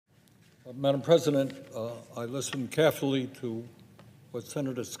Madam President, I listened carefully to what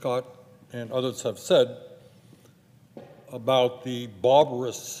Senator Scott and others have said about the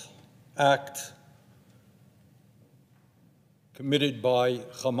barbarous act committed by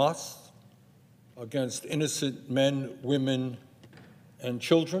Hamas against innocent men, women, and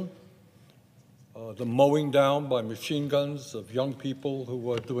children, the mowing down by machine guns of young people who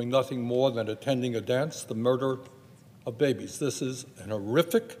were doing nothing more than attending a dance, the murder of babies. This is an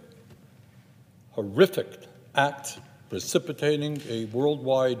horrific act precipitating a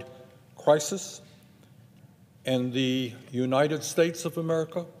worldwide crisis. And the United States of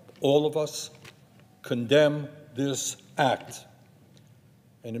America, all of us, condemn this act.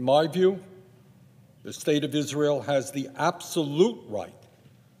 And in my view, the State of Israel has the absolute right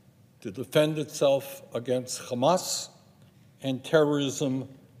to defend itself against Hamas and terrorism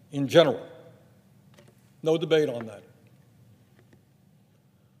in general. No debate on that.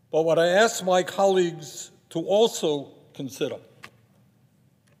 But what I ask my colleagues to also consider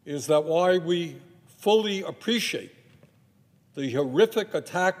is that while we fully appreciate the horrific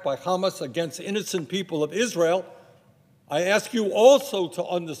attack by Hamas against innocent people of Israel, I ask you also to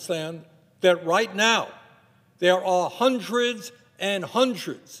understand that right now there are hundreds and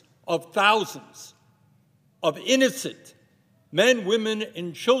hundreds of thousands of innocent men, women,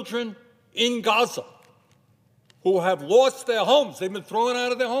 and children in Gaza who have lost their homes. They've been thrown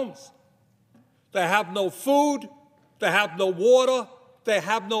out of their homes. They have no food, they have no water, they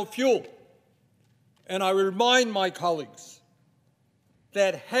have no fuel. And I remind my colleagues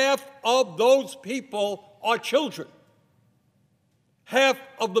that half of those people are children. Half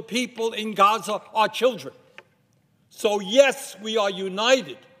of the people in Gaza are children. So yes, we are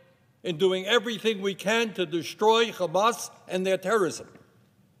united in doing everything we can to destroy Hamas and their terrorism.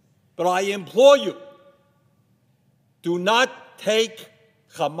 But I implore you, do not take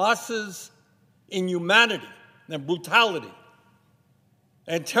Hamas's inhumanity and brutality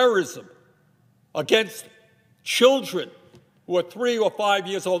and terrorism against children who are 3 or 5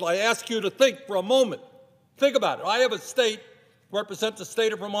 years old. I ask you to think for a moment. Think about it. I have a state, represent the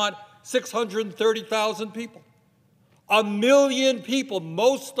state of Vermont, 630,000 people. 1 million people,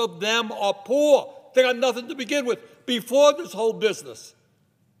 most of them are poor. They got nothing to begin with. Before this whole business,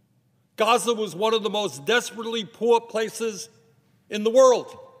 Gaza was one of the most desperately poor places in the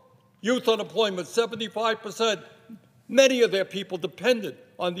world. Youth unemployment, 75%. Many of their people depended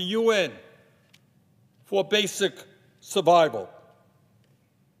on the UN for basic survival.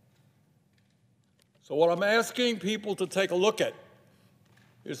 So what I'm asking people to take a look at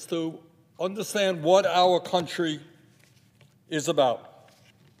is to understand what our country is about.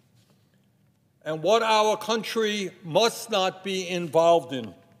 And what our country must not be involved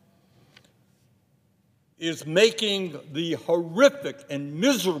in is making the horrific and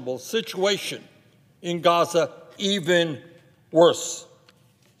miserable situation in Gaza even worse.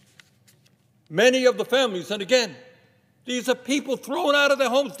 Many of the families, and again, these are people thrown out of their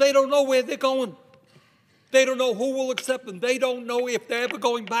homes. They don't know where they're going. They don't know who will accept them. They don't know if they're ever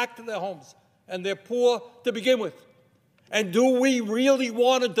going back to their homes. And they're poor to begin with. And do we really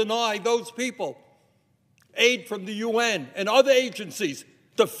want to deny those people aid from the UN and other agencies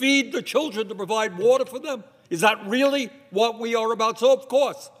to feed the children, to provide water for them? Is that really what we are about? So, of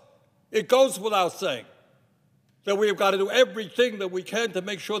course, it goes without saying that we have got to do everything that we can to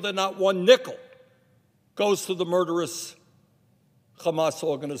make sure that not one nickel goes to the murderous Hamas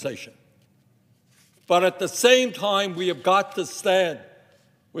organization. But at the same time, we have got to stand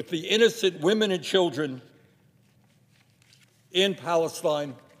with the innocent women and children in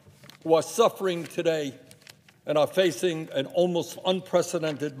Palestine who are suffering today and are facing an almost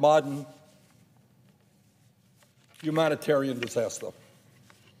unprecedented modern humanitarian disaster.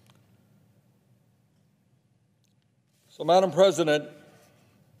 So, Madam President,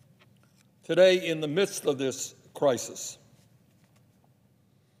 today, in the midst of this crisis,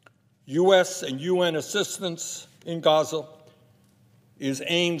 U.S. and UN assistance in Gaza is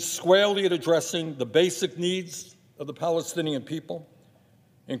aimed squarely at addressing the basic needs of the Palestinian people,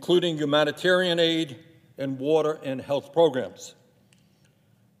 including humanitarian aid and water and health programs.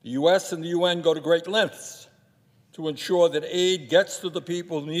 The U.S. and the UN go to great lengths to ensure that aid gets to the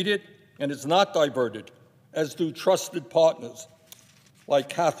people who need it and is not diverted, as do trusted partners like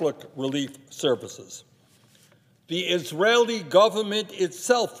Catholic Relief Services. The Israeli government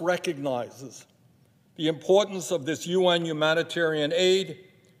itself recognizes the importance of this UN humanitarian aid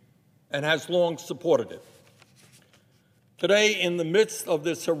and has long supported it. Today, in the midst of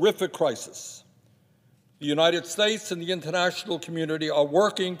this horrific crisis, the United States and the international community are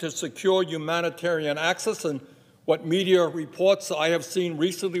working to secure humanitarian access, and what media reports I have seen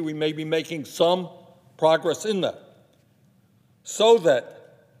recently, we may be making some progress in that, so that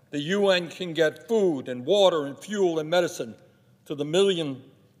the UN can get food and water and fuel and medicine to the million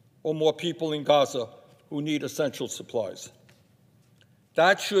or more people in Gaza who need essential supplies.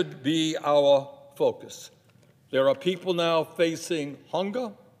 That should be our focus. There are people now facing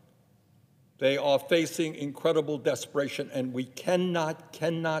hunger. They are facing incredible desperation, and we cannot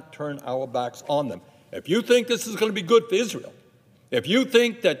turn our backs on them. If you think this is going to be good for Israel, if you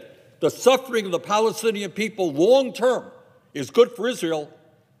think that the suffering of the Palestinian people long-term is good for Israel,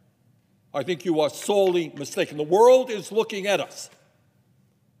 I think you are sorely mistaken. The world is looking at us,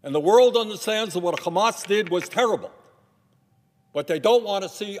 and the world understands that what Hamas did was terrible, but they don't want to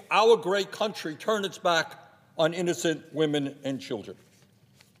see our great country turn its back on innocent women and children.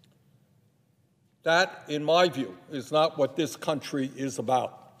 That, in my view, is not what this country is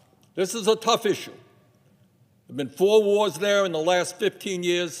about. This is a tough issue. There have been 4 wars there in the last 15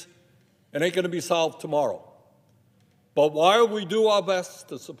 years, and ain't going to be solved tomorrow. But while we do our best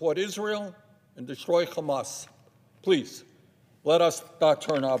to support Israel and destroy Hamas, please, let us not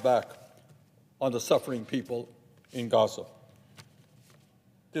turn our back on the suffering people in Gaza.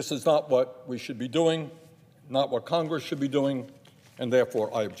 This is not what we should be doing, not what Congress should be doing, and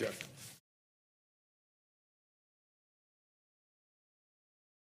therefore I object.